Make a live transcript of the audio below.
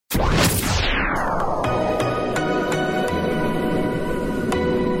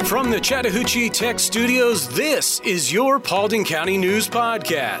From the Chattahoochee Tech Studios, this is your Paulding County News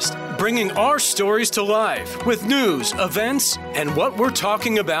Podcast, bringing our stories to life with news, events, and what we're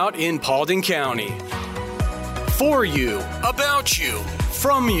talking about in Paulding County. For you, about you,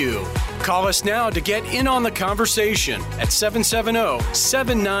 from you. Call us now to get in on the conversation at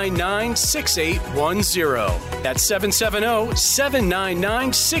 770-799-6810. That's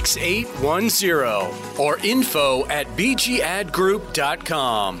 770-799-6810 or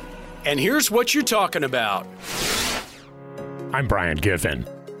info@bgadgroup.com. And here's what you're talking about. I'm Brian Giffen.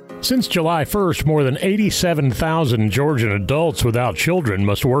 Since July 1st, more than 87,000 Georgian adults without children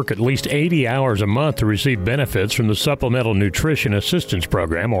must work at least 80 hours a month to receive benefits from the Supplemental Nutrition Assistance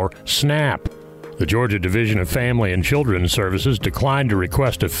Program, or SNAP. The Georgia Division of Family and Children's Services declined to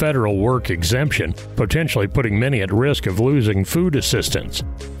request a federal work exemption, potentially putting many at risk of losing food assistance.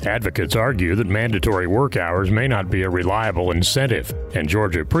 Advocates argue that mandatory work hours may not be a reliable incentive, and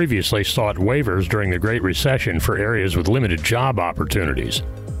Georgia previously sought waivers during the Great Recession for areas with limited job opportunities.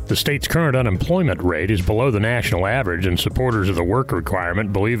 The state's current unemployment rate is below the national average, and supporters of the work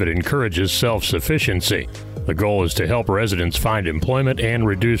requirement believe it encourages self-sufficiency. The goal is to help residents find employment and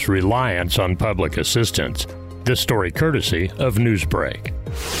reduce reliance on public assistance. This story courtesy of Newsbreak.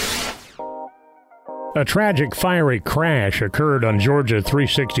 A tragic fiery crash occurred on Georgia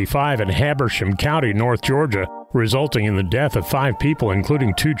 365 in Habersham County, North Georgia, resulting in the death of 5 people,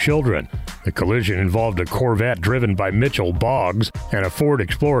 including 2 children. The collision involved a Corvette driven by Mitchell Boggs and a Ford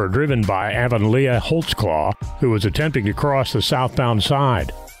Explorer driven by Avonlea Holtzclaw, who was attempting to cross the southbound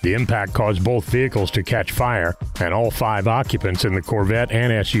side. The impact caused both vehicles to catch fire, and all 5 occupants in the Corvette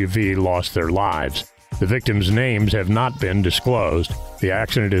and SUV lost their lives. The victims' names have not been disclosed. The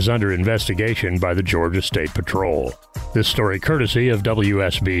accident is under investigation by the Georgia State Patrol. This story courtesy of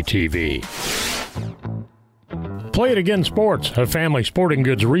WSB-TV. Play It Again Sports, a family sporting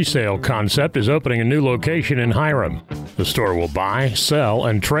goods resale concept, is opening a new location in Hiram. The store will buy, sell,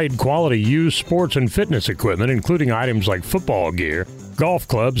 and trade quality used sports and fitness equipment, including items like football gear, golf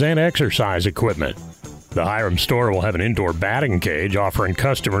clubs, and exercise equipment. The Hiram store will have an indoor batting cage, offering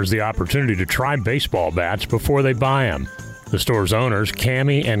customers the opportunity to try baseball bats before they buy them. The store's owners,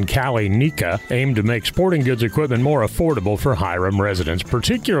 Cami and Callie Nika, aim to make sporting goods equipment more affordable for Hiram residents,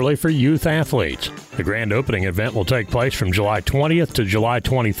 particularly for youth athletes. The grand opening event will take place from July 20th to July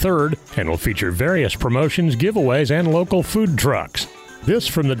 23rd and will feature various promotions, giveaways, and local food trucks. This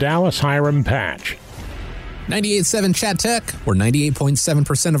from the Dallas Hiram Patch. 98.7 Chat Tech, where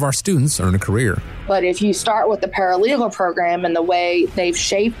 98.7% of our students earn a career. But if you start with the paralegal program and the way they've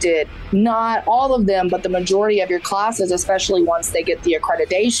shaped it, not all of them, but the majority of your classes, especially once they get the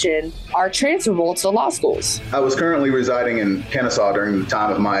accreditation, are transferable to law schools. I was currently residing in Kennesaw during the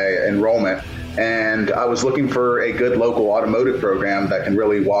time of my enrollment, and I was looking for a good local automotive program that can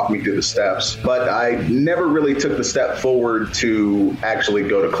really walk me through the steps. But I never really took the step forward to actually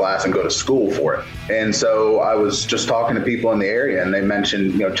go to class and go to school for it. And so I was just talking to people in the area, and they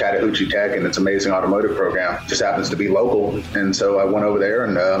mentioned, Chattahoochee Tech and its amazing automotive program. It just happens to be local. And so I went over there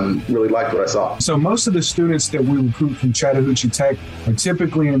and really liked what I saw. So most of the students that we recruit from Chattahoochee Tech are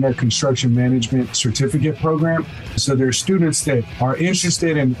typically in their construction management certificate program. So they're students that are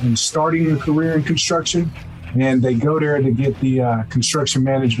interested in starting a career in construction, and they go there to get the construction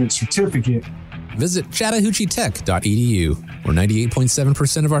management certificate. Visit chattahoocheetech.edu, where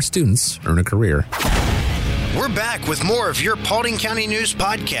 98.7% of our students earn a career. We're back with more of your Paulding County News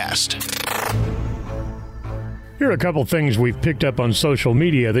Podcast. Here are a couple things we've picked up on social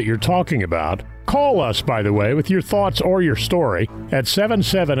media that you're talking about. Call us, by the way, with your thoughts or your story at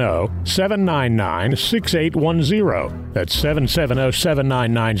 770-799-6810. That's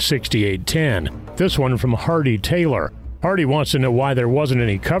 770-799-6810. This one from Hardy Taylor. Hardy wants to know why there wasn't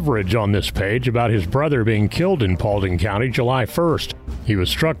any coverage on this page about his brother being killed in Paulding County July 1st. He was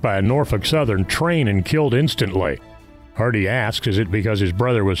struck by a Norfolk Southern train and killed instantly. Hardy asks, is it because his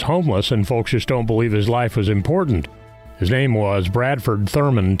brother was homeless and folks just don't believe his life was important? His name was Bradford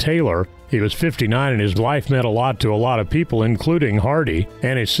Thurman Taylor. He was 59 and his life meant a lot to a lot of people, including Hardy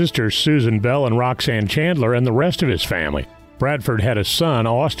and his sisters Susan Bell and Roxanne Chandler and the rest of his family. Bradford had a son,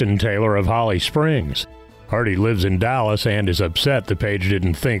 Austin Taylor of Holly Springs. Hardy lives in Dallas and is upset the page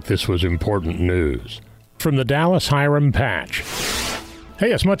didn't think this was important news. From the Dallas Hiram Patch.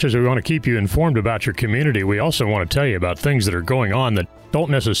 Hey, as much as we want to keep you informed about your community, we also want to tell you about things that are going on that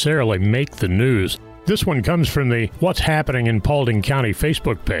don't necessarily make the news. This one comes from the What's Happening in Paulding County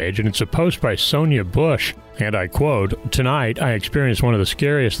Facebook page, and it's a post by Sonia Bush. And I quote, "Tonight, I experienced one of the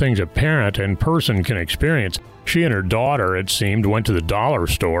scariest things a parent and person can experience. She and her daughter, it seemed, went to the dollar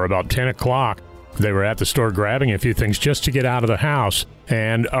store about 10 o'clock. They were at the store grabbing a few things just to get out of the house,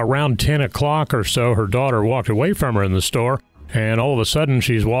 and around 10 o'clock or so, her daughter walked away from her in the store, and all of a sudden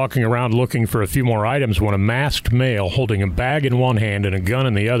she's walking around looking for a few more items when a masked male holding a bag in one hand and a gun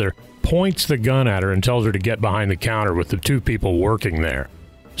in the other points the gun at her and tells her to get behind the counter with the two people working there.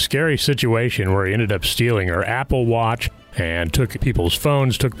 Scary situation where he ended up stealing her Apple Watch and took people's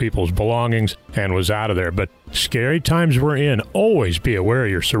phones, took people's belongings, and was out of there. But scary times we're in. Always be aware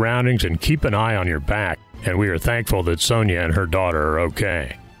of your surroundings and keep an eye on your back. And we are thankful that Sonia and her daughter are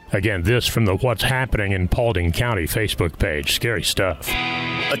okay. Again, this from the What's Happening in Paulding County Facebook page. Scary stuff.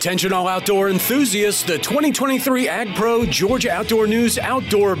 Attention all outdoor enthusiasts, the 2023 Ag Pro Georgia Outdoor News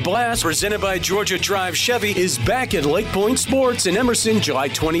Outdoor Blast presented by Georgia Drive Chevy is back at Lake Point Sports in Emerson July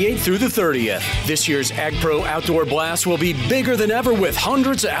 28th through the 30th. This year's Ag Pro Outdoor Blast will be bigger than ever with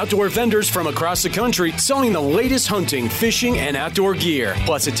hundreds of outdoor vendors from across the country selling the latest hunting, fishing, and outdoor gear.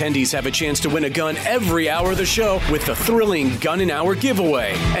 Plus, attendees have a chance to win a gun every hour of the show with the thrilling Gun an Hour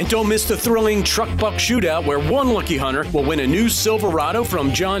giveaway. And don't miss the thrilling Truck Buck Shootout where one lucky hunter will win a new Silverado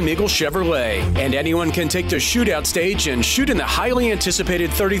from John Miggle Chevrolet. And anyone can take the shootout stage and shoot in the highly anticipated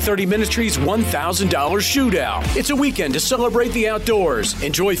 30-30 Ministries $1,000 shootout. It's a weekend to celebrate the outdoors.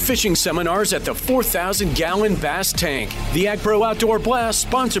 Enjoy fishing seminars at the 4,000-gallon Bass Tank. The Ag Pro Outdoor Blast,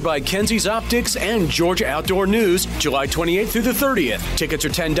 sponsored by Kenzie's Optics and Georgia Outdoor News, July 28th through the 30th. Tickets are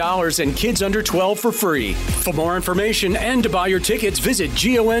 $10 and kids under 12 for free. For more information and to buy your tickets, visit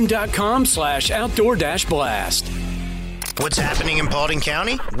gon.com/outdoor-blast. What's happening in Paulding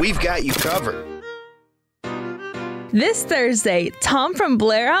County? We've got you covered. This Thursday, Tom from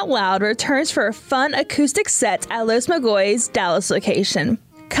Blair Out Loud returns for a fun acoustic set at Los Magoy's Dallas location.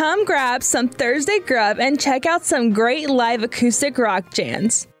 Come grab some Thursday grub and check out some great live acoustic rock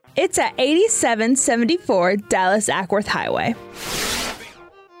jams. It's at 8774 Dallas Ackworth Highway.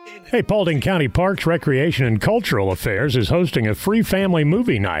 Hey, Paulding County Parks, Recreation, and Cultural Affairs is hosting a free family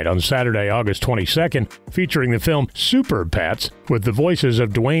movie night on Saturday, August 22nd, featuring the film Super Pets with the voices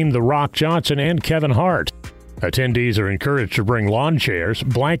of Dwayne "The Rock" Johnson and Kevin Hart. Attendees are encouraged to bring lawn chairs,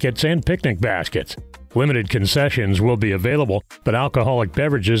 blankets, and picnic baskets. Limited concessions will be available, but alcoholic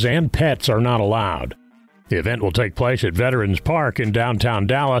beverages and pets are not allowed. The event will take place at Veterans Park in downtown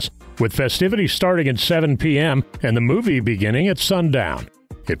Dallas, with festivities starting at 7 p.m. and the movie beginning at sundown.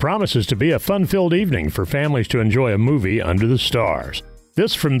 It promises to be a fun-filled evening for families to enjoy a movie under the stars.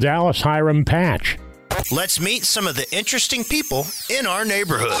 This from Dallas, Hiram Patch. Let's meet some of the interesting people in our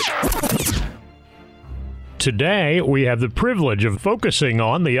neighborhood. Today, we have the privilege of focusing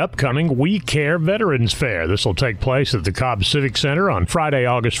on the upcoming We Care Veterans Fair. This will take place at the Cobb Civic Center on Friday,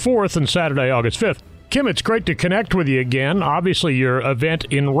 August 4th and Saturday, August 5th. Kim, it's great to connect with you again. Obviously, your event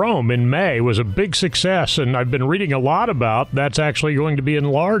in Rome in May was a big success, and I've been reading a lot about that's actually going to be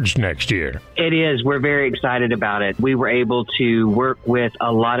enlarged next year. It is. We're very excited about it. We were able to work with a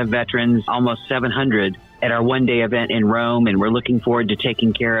lot of veterans, almost 700, at our one-day event in Rome, and we're looking forward to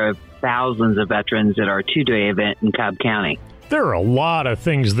taking care of thousands of veterans at our two-day event in Cobb County. There are a lot of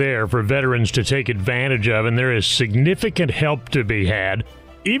things there for veterans to take advantage of, and there is significant help to be had.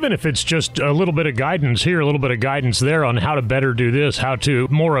 Even if it's just a little bit of guidance here, a little bit of guidance there on how to better do this, how to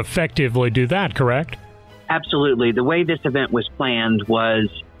more effectively do that, correct? Absolutely. The way this event was planned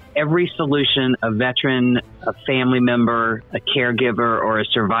was every solution a veteran, a family member, a caregiver, or a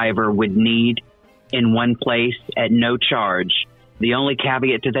survivor would need in one place at no charge. The only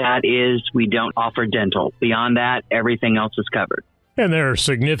caveat to that is we don't offer dental. Beyond that, everything else is covered. And there are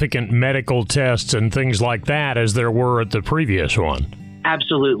significant medical tests and things like that as there were at the previous one.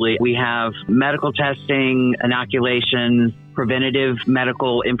 Absolutely. We have medical testing, inoculation, preventative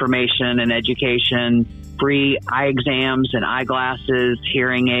medical information and education, free eye exams and eyeglasses,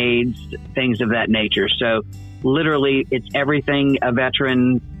 hearing aids, things of that nature. So literally, it's everything a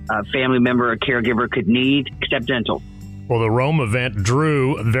veteran, a family member, or caregiver could need except dental. Well, the Rome event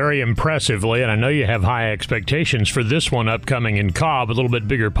drew very impressively, and I know you have high expectations for this one upcoming in Cobb, a little bit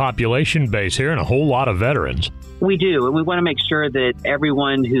bigger population base here and a whole lot of veterans. We do, and we want to make sure that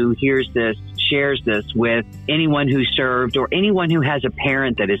everyone who hears this shares this with anyone who served or anyone who has a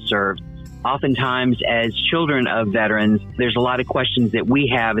parent that has served. Oftentimes, as children of veterans, there's a lot of questions that we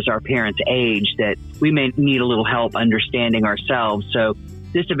have as our parents age that we may need a little help understanding ourselves. So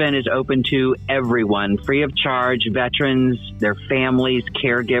this event is open to everyone, free of charge. Veterans, their families,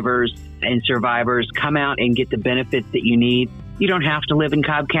 caregivers, and survivors come out and get the benefits that you need. You don't have to live in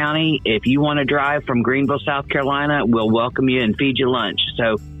Cobb County. If you want to drive from Greenville, South Carolina, we'll welcome you and feed you lunch.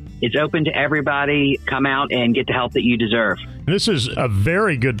 So it's open to everybody. Come out and get the help that you deserve. This is a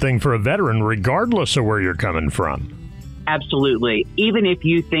very good thing for a veteran, regardless of where you're coming from. Absolutely. Even if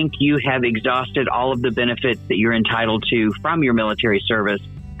you think you have exhausted all of the benefits that you're entitled to from your military service,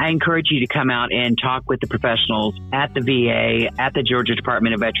 I encourage you to come out and talk with the professionals at the VA, at the Georgia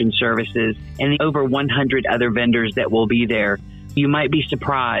Department of Veterans Services, and the over 100 other vendors that will be there. You might be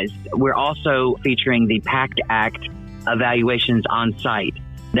surprised. We're also featuring the PACT Act evaluations on site.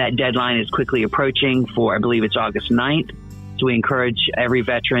 That deadline is quickly approaching for, I believe it's August 9th. So we encourage every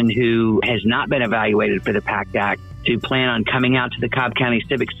veteran who has not been evaluated for the PACT Act to plan on coming out to the Cobb County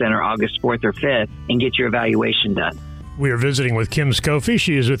Civic Center August 4th or 5th and get your evaluation done. We are visiting with Kim Scofie.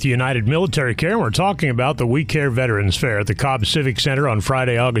 She is with United Military Care, and we're talking about the We Care Veterans Fair at the Cobb Civic Center on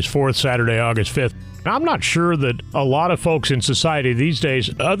Friday, August 4th, Saturday, August 5th. Now, I'm not sure that a lot of folks in society these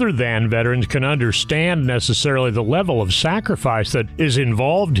days, other than veterans, can understand necessarily the level of sacrifice that is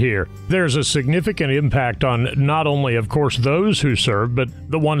involved here. There's a significant impact on not only, of course, those who serve, but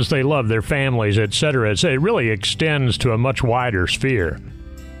the ones they love, their families, etc. It really extends to a much wider sphere.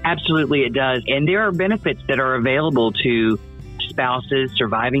 Absolutely, it does. And there are benefits that are available to spouses,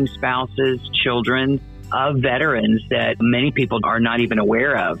 surviving spouses, children of veterans that many people are not even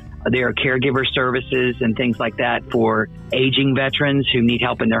aware of. There are caregiver services and things like that for aging veterans who need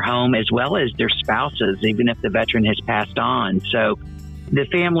help in their home, as well as their spouses, even if the veteran has passed on. So the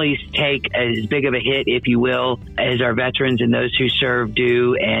families take as big of a hit, if you will, as our veterans and those who serve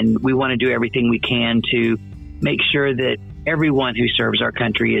do. And we want to do everything we can to make sure that everyone who serves our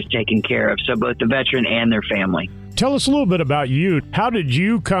country is taken care of, so both the veteran and their family. Tell us a little bit about you. How did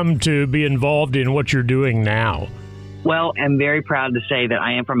you come to be involved in what you're doing now? Well, I'm very proud to say that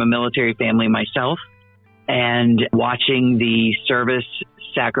I am from a military family myself, and watching the service,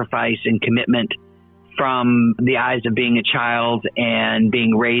 sacrifice, and commitment from the eyes of being a child and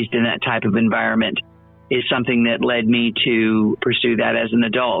being raised in that type of environment is something that led me to pursue that as an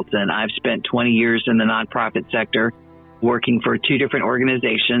adult. And I've spent 20 years in the nonprofit sector working for two different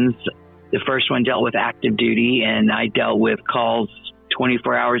organizations. The first one dealt with active duty, and I dealt with calls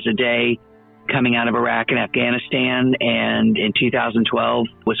 24 hours a day coming out of Iraq and Afghanistan. And in 2012,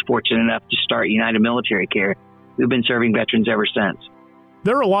 was fortunate enough to start United Military Care. We've been serving veterans ever since.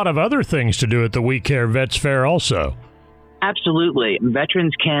 There are a lot of other things to do at the We Care Vets Fair also. Absolutely.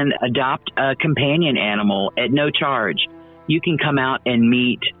 Veterans can adopt a companion animal at no charge. You can come out and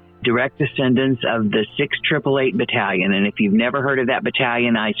meet direct descendants of the 688 Battalion. And if you've never heard of that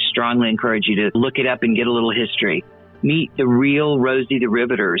battalion, I strongly encourage you to look it up and get a little history. Meet the real Rosie the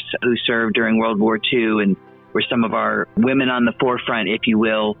Riveters who served during World War II and were some of our women on the forefront, if you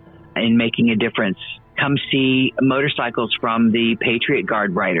will, in making a difference. Come see motorcycles from the Patriot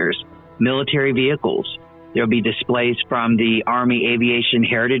Guard riders, military vehicles. There'll be displays from the Army Aviation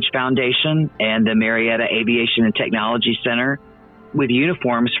Heritage Foundation and the Marietta Aviation and Technology Center with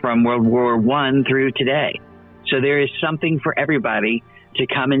uniforms from World War I through today. So there is something for everybody to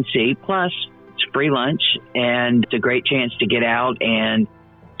come and see. Plus, it's free lunch, and it's a great chance to get out and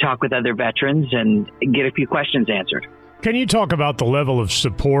talk with other veterans and get a few questions answered. Can you talk about the level of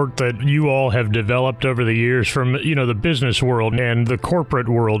support that you all have developed over the years from, the business world and the corporate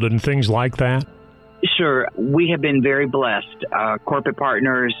world and things like that? Sure. We have been very blessed. Corporate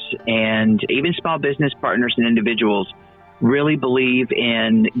partners and even small business partners and individuals really believe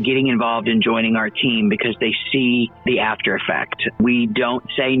in getting involved and joining our team because they see the after effect. We don't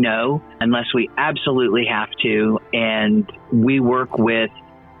say no unless we absolutely have to, and we work with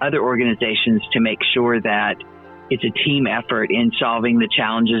other organizations to make sure that it's a team effort in solving the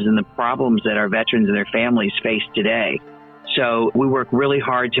challenges and the problems that our veterans and their families face today. So we work really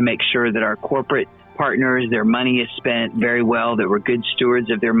hard to make sure that our corporate partners, their money is spent very well, that we're good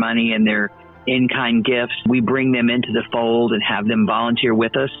stewards of their money and their in-kind gifts. We bring them into the fold and have them volunteer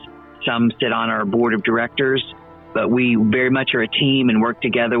with us. Some sit on our board of directors, but we very much are a team and work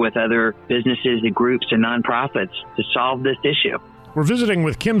together with other businesses and groups and nonprofits to solve this issue. We're visiting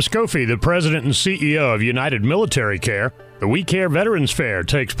with Kim Scofie, the president and CEO of United Military Care. The We Care Veterans Fair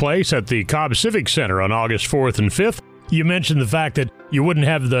takes place at the Cobb Civic Center on August 4th and 5th. You mentioned the fact that you wouldn't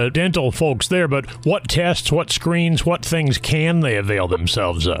have the dental folks there, but what tests, what screens, what things can they avail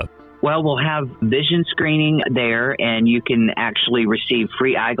themselves of? Well, we'll have vision screening there, and you can actually receive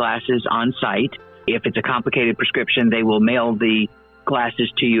free eyeglasses on site. If it's a complicated prescription, they will mail the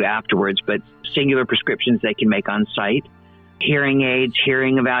glasses to you afterwards, but singular prescriptions they can make on site. Hearing aids,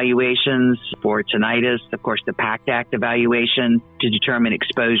 hearing evaluations for tinnitus, of course, the PACT Act evaluation to determine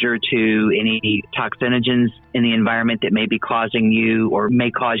exposure to any toxinogens in the environment that may be causing you or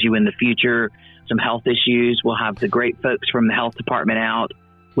may cause you in the future some health issues. We'll have the great folks from the health department out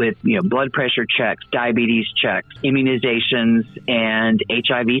with, blood pressure checks, diabetes checks, immunizations, and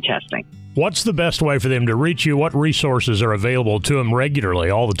HIV testing. What's the best way for them to reach you? What resources are available to them regularly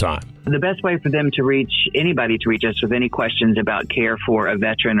all the time? The best way for them to reach us with any questions about care for a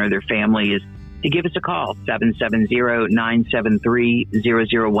veteran or their family is to give us a call,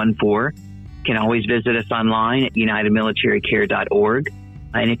 770-973-0014. Can always visit us online at unitedmilitarycare.org.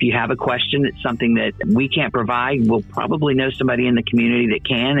 And if you have a question, it's something that we can't provide, we'll probably know somebody in the community that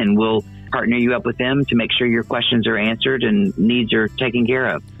can, and we'll partner you up with them to make sure your questions are answered and needs are taken care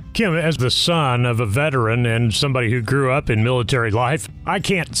of. Kim, as the son of a veteran and somebody who grew up in military life, I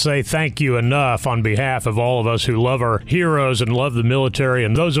can't say thank you enough on behalf of all of us who love our heroes and love the military,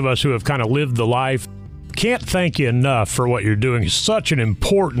 and those of us who have kind of lived the life. Can't thank you enough for what you're doing. Such an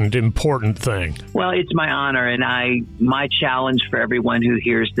important thing. Well, it's my honor, and my challenge for everyone who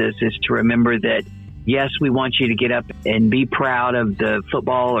hears this is to remember that, yes, we want you to get up and be proud of the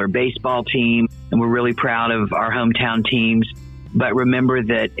football or baseball team, and we're really proud of our hometown teams. But remember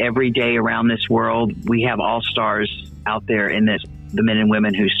that every day around this world, we have all-stars out there in this, the men and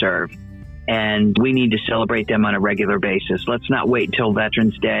women who serve. And we need to celebrate them on a regular basis. Let's not wait until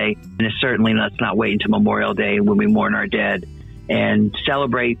Veterans Day, and certainly let's not wait until Memorial Day when we mourn our dead, and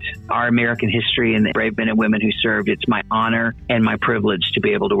celebrate our American history and the brave men and women who served. It's my honor and my privilege to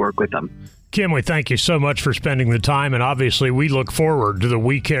be able to work with them. Kim, we thank you so much for spending the time, and obviously we look forward to the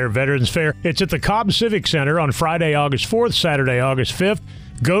We Care Veterans Fair. It's at the Cobb Civic Center on Friday, August 4th, Saturday, August 5th.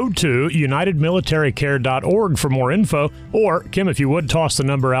 Go to unitedmilitarycare.org for more info, or, Kim, if you would, toss the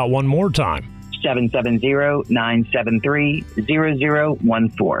number out one more time.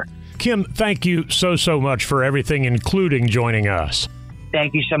 770-973-0014. Kim, thank you so much for everything, including joining us.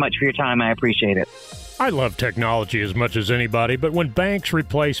 Thank you so much for your time. I appreciate it. I love technology as much as anybody, but when banks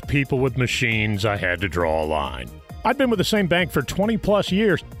replace people with machines, I had to draw a line. I've been with the same bank for 20-plus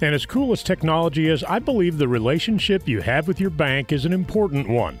years, and as cool as technology is, I believe the relationship you have with your bank is an important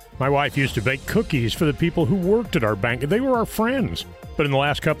one. My wife used to bake cookies for the people who worked at our bank, and they were our friends. But in the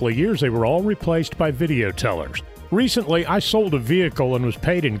last couple of years, they were all replaced by video tellers. Recently, I sold a vehicle and was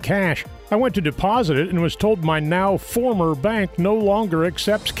paid in cash. I went to deposit it and was told my now former bank no longer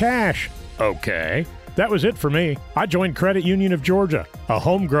accepts cash. Okay. That was it for me. I joined Credit Union of Georgia, a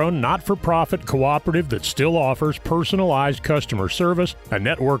homegrown, not-for-profit cooperative that still offers personalized customer service, a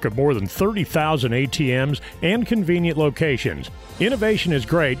network of more than 30,000 ATMs, and convenient locations. Innovation is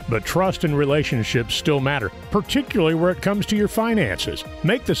great, but trust and relationships still matter, particularly where it comes to your finances.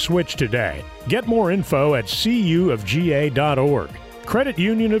 Make the switch today. Get more info at cuofga.org. Credit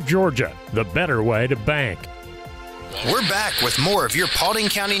Union of Georgia, the better way to bank. We're back with more of your Paulding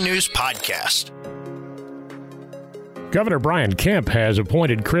County News Podcast. Governor Brian Kemp has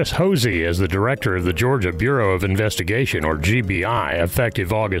appointed Chris Hosey as the director of the Georgia Bureau of Investigation, or GBI,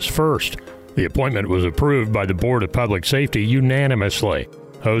 effective August 1st. The appointment was approved by the Board of Public Safety unanimously.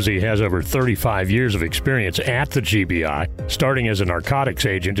 Hosey has over 35 years of experience at the GBI, starting as a narcotics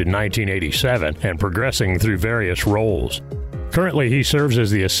agent in 1987 and progressing through various roles. Currently, he serves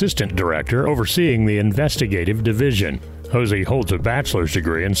as the assistant director overseeing the investigative division. Hosey holds a bachelor's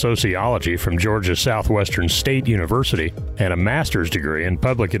degree in sociology from Georgia Southwestern State University and a master's degree in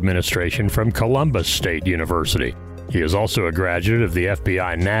public administration from Columbus State University. He is also a graduate of the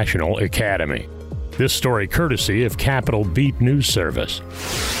FBI National Academy. This story courtesy of Capitol Beat News Service.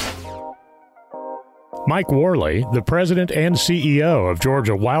 Mike Worley, the president and CEO of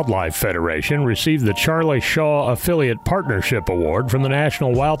Georgia Wildlife Federation, received the Charlie Shaw Affiliate Partnership Award from the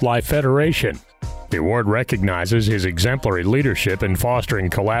National Wildlife Federation. The award recognizes his exemplary leadership in fostering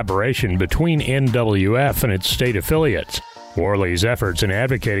collaboration between NWF and its state affiliates. Worley's efforts in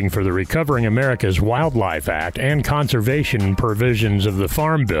advocating for the Recovering America's Wildlife Act and conservation provisions of the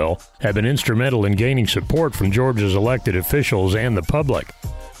Farm Bill have been instrumental in gaining support from Georgia's elected officials and the public.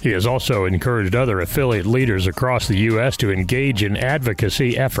 He has also encouraged other affiliate leaders across the U.S. to engage in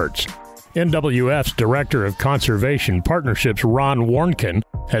advocacy efforts. NWF's Director of Conservation Partnerships, Ron Warnken,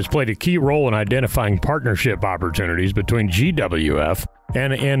 has played a key role in identifying partnership opportunities between GWF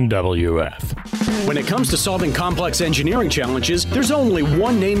and NWF. When it comes to solving complex engineering challenges, there's only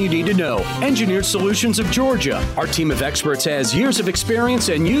one name you need to know: Engineered Solutions of Georgia. Our team of experts has years of experience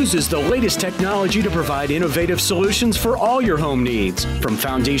and uses the latest technology to provide innovative solutions for all your home needs. From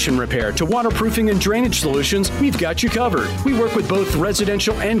foundation repair to waterproofing and drainage solutions, we've got you covered. We work with both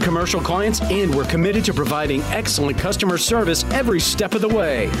residential and commercial clients, and we're committed to providing excellent customer service every step of the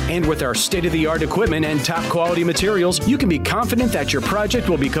way. And with our state-of-the-art equipment and top quality materials, you can be confident that your project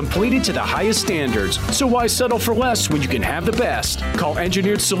will be completed to the highest standards. So why settle for less when you can have the best? Call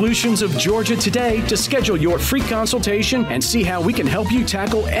Engineered Solutions of Georgia today to schedule your free consultation and see how we can help you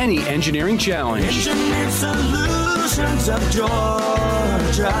tackle any engineering challenge. Engineered Solutions of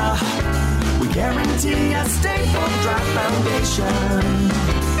Georgia. Guarantee a stable, dry foundation.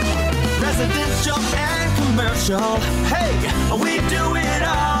 Residential and commercial. Hey, we do it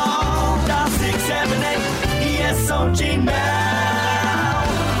all. Dial 678 ESOG now.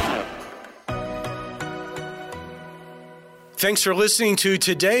 Thanks for listening to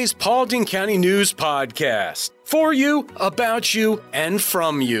today's Paulding County News Podcast. For you, about you, and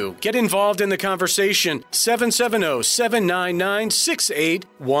from you. Get involved in the conversation.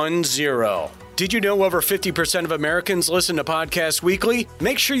 770-799-6810. Did you know over 50% of Americans listen to podcasts weekly?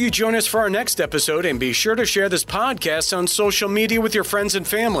 Make sure you join us for our next episode and be sure to share this podcast on social media with your friends and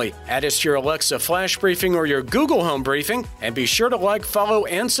family. Add us to your Alexa Flash Briefing or your Google Home Briefing, and be sure to like, follow,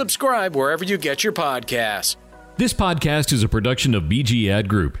 and subscribe wherever you get your podcasts. This podcast is a production of BG Ad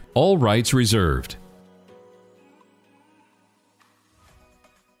Group. All rights reserved.